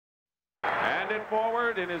it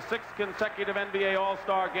forward in his 6th consecutive NBA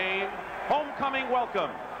All-Star game. Homecoming welcome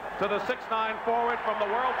to the 6'9" forward from the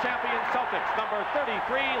world champion Celtics, number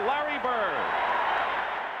 33, Larry Bird.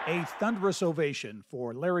 A thunderous ovation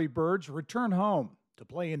for Larry Bird's return home to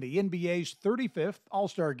play in the NBA's 35th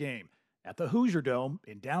All-Star Game at the Hoosier Dome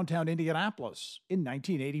in downtown Indianapolis in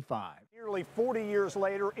 1985. Nearly 40 years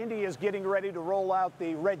later, Indy is getting ready to roll out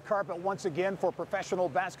the red carpet once again for professional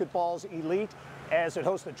basketball's elite as it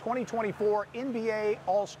hosts the 2024 NBA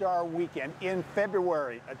All-Star Weekend in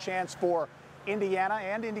February. A chance for Indiana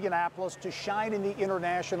and Indianapolis to shine in the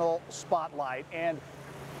international spotlight. And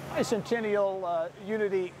Bicentennial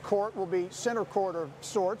Unity Court will be center court of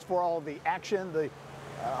sorts for all of the action, the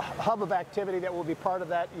hub of activity that will be part of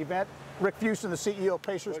that event. Rick Fuson, the CEO of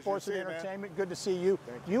Pacers Sports and Entertainment. Good to see you.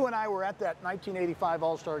 You and I were at that 1985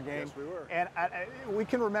 All-Star Game. Yes, we were. And we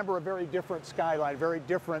can remember a very different skyline, very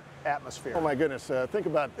different atmosphere. Oh my goodness, think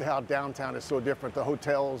about how downtown is so different. The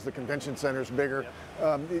hotels, the convention center's bigger.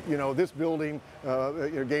 Yeah. You know, this building,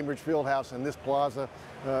 Gainbridge Fieldhouse and this plaza,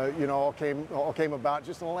 you know, all came about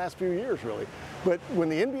just in the last few years, really. But when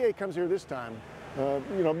the NBA comes here this time,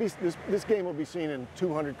 you know, this game will be seen in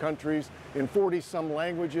 200 countries, in 40-some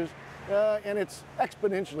languages. And it's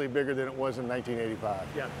exponentially bigger than it was in 1985.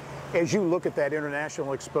 Yeah. As you look at that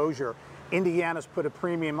international exposure, Indiana's put a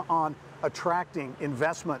premium on attracting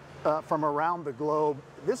investment from around the globe.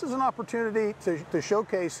 This is an opportunity to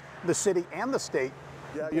showcase the city and the state.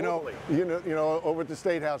 Yeah, you know, over at the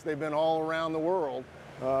State House, they've been all around the world.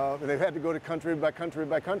 And they've had to go to country by country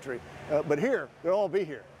by country. But here, they'll all be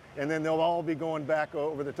here. And then they'll all be going back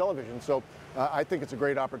over the television. So I think it's a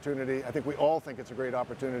great opportunity. I think we all think it's a great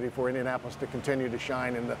opportunity for Indianapolis to continue to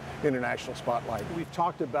shine in the international spotlight. We've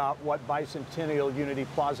talked about what Bicentennial Unity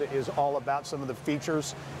Plaza is all about, some of the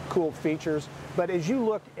features, cool features. But as you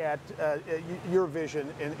look at your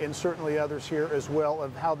vision, and certainly others here as well,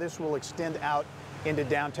 of how this will extend out into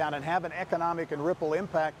downtown and have an economic and ripple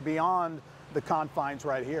impact beyond the confines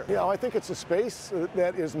right here. Yeah, I think it's a space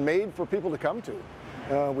that is made for people to come to.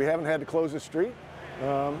 We haven't had to close the street.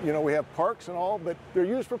 You know, we have parks and all, but they're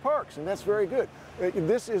used for parks, and that's very good.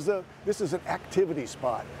 This is an activity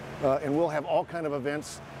spot, and we'll have all kind of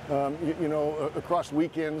events, you know, across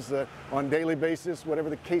weekends, on daily basis, whatever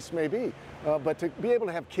the case may be. But to be able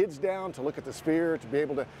to have kids down to look at the Sphere, to be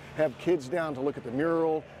able to have kids down to look at the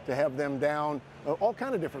mural, to have them down, all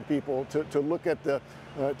kind of different people to look at the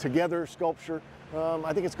Together sculpture.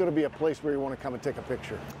 I think it's going to be a place where you want to come and take a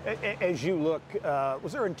picture. As you look,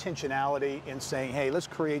 was there intentionality in saying, hey, let's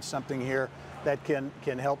create something here that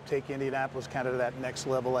can help take Indianapolis kind of to that next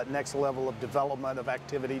level of development, of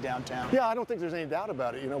activity downtown? Yeah, I don't think there's any doubt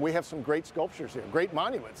about it. You know, we have some great sculptures here, great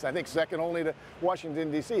monuments, I think second only to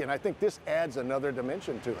Washington, D.C., and I think this adds another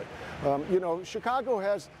dimension to it. You know, Chicago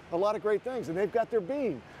has a lot of great things, and they've got their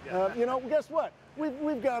beam. You know, guess what?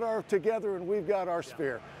 We've got our Together and we've got our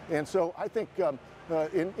Sphere. And so I think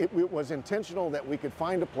it was intentional that we could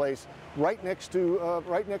find a place right next to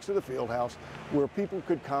the Fieldhouse where people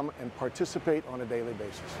could come and participate on a daily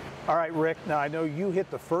basis. All right, Rick, now I know you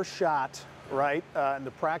hit the first shot, right, in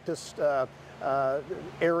the practice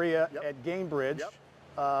area at Gainbridge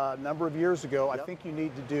a number of years ago. I think you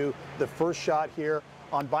need to do the first shot here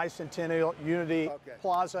on Bicentennial Unity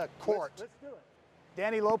Plaza Court. Let's do it.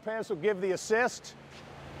 Danny Lopez will give the assist.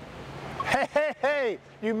 Hey,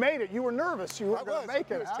 you made it. You were nervous. You were going to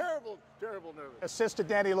make it. I was terrible nervous. Assist to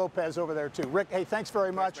Danny Lopez over there, too. Rick, hey, thanks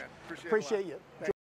very much. Thanks, man. Appreciate you.